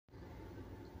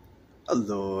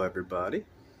Hello everybody,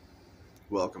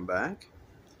 welcome back.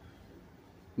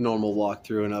 Normal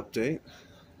walkthrough and update.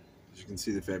 As you can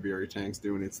see, the February tank's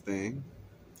doing its thing.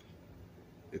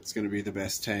 It's going to be the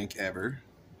best tank ever.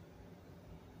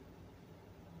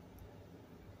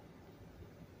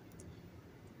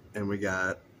 And we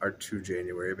got our 2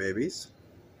 January babies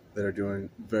that are doing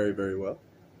very, very well.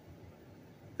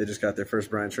 They just got their first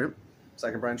brine shrimp,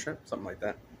 second brine shrimp, something like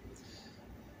that.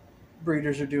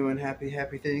 Breeders are doing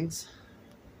happy things.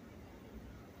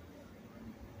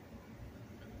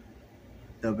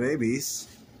 The babies,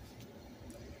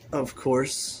 of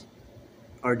course,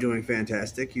 are doing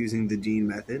fantastic using the Dean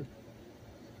method.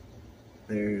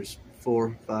 There's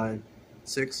 4, 5,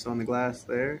 6 on the glass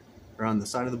there, or on the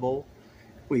side of the bowl.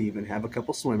 We even have a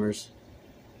couple swimmers.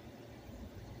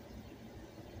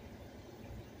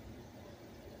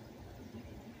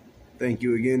 Thank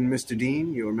you again, Mr.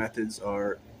 Dean. Your methods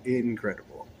are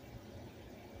incredible.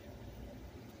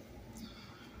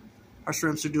 Our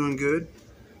shrimps are doing good.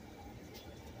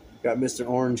 Got Mr.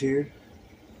 Orange here.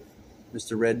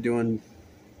 Mr. Red doing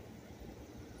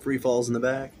free falls in the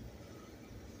back.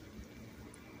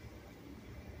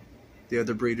 The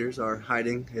other breeders are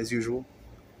hiding as usual.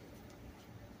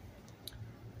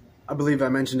 I believe I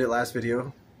mentioned it last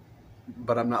video,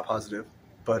 but I'm not positive.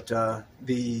 But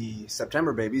the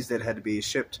September babies that had to be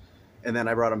shipped, and then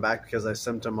I brought them back because I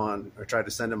sent them on, or tried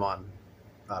to send them on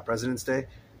President's Day.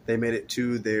 They made it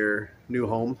to their new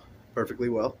home perfectly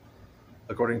well,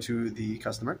 according to the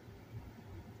customer.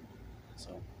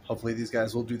 So hopefully these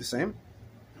guys will do the same.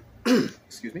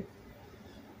 Excuse me.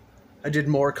 I did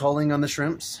more culling on the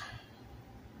shrimps.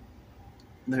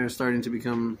 They're starting to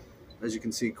become, as you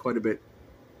can see, quite a bit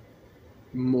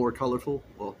more colorful.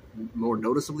 Well, more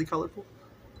noticeably colorful.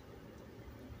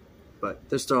 But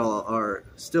there still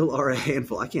are a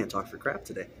handful. I can't talk for crap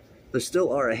today. There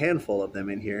still are a handful of them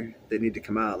in here that need to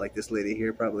come out, like this lady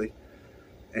here probably.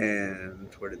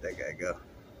 And where did that guy go?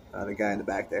 The guy in the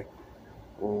back there.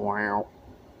 Wow.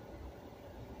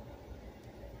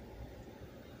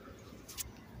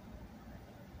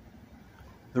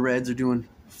 The reds are doing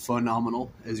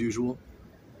phenomenal as usual.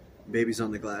 Babies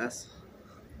on the glass.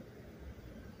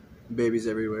 Babies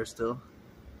everywhere still.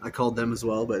 I called them as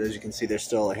well, but as you can see, there's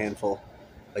still a handful.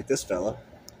 Like this fella.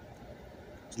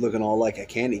 He's looking all like a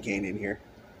candy cane in here.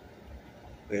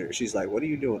 She's like, what are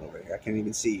you doing over here? I can't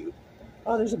even see you.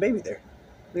 Oh, there's a baby there.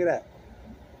 Look at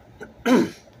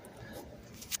that.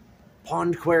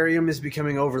 Pond aquarium is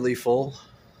becoming overly full.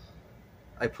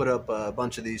 I put up a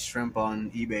bunch of these shrimp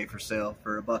on eBay for sale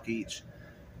for $1 each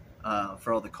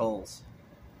for all the culls.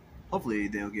 Hopefully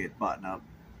they'll get bought up.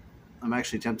 I'm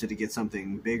actually tempted to get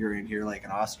something bigger in here, like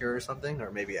an Oscar or something, or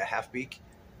maybe a half beak,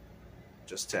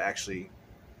 just to actually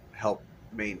help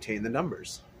maintain the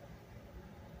numbers.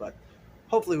 But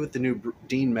hopefully with the new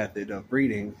Dean method of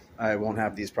breeding, I won't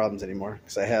have these problems anymore,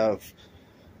 because I have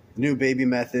the new baby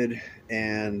method,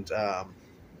 and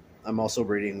I'm also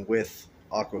breeding with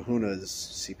Aquahuna's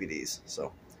CPDs,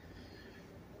 so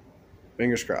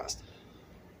fingers crossed.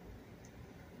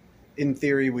 In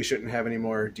theory, we shouldn't have any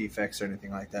more defects or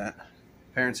anything like that.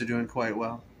 Parents are doing quite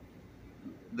well.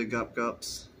 The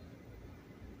gups.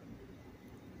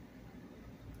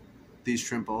 These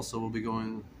shrimp also will be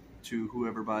going to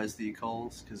whoever buys the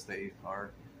culls, because they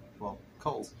are, well,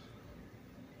 culls.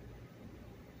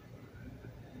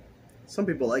 Some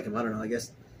people like them. I don't know. I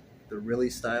guess the Riley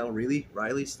style,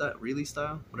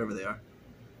 whatever they are.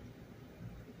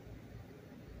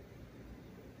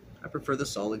 I prefer the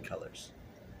solid colors.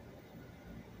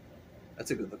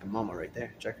 That's a good looking mama right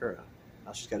there. Check her out.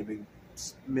 Now she's got a big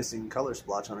missing color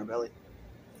splotch on her belly.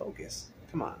 Focus.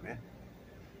 Come on, man.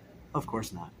 Of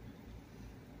course not.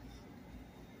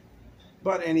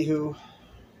 But anywho,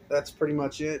 that's pretty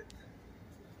much it.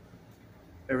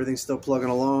 Everything's still plugging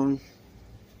along.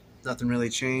 Nothing really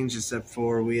changed except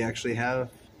for we actually have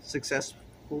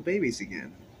successful babies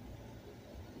again.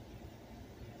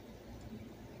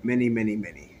 Many.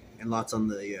 And lots on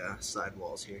the side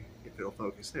walls here. If it'll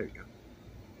focus. There you go.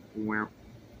 Wow.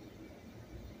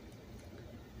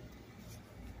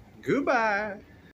 Goodbye.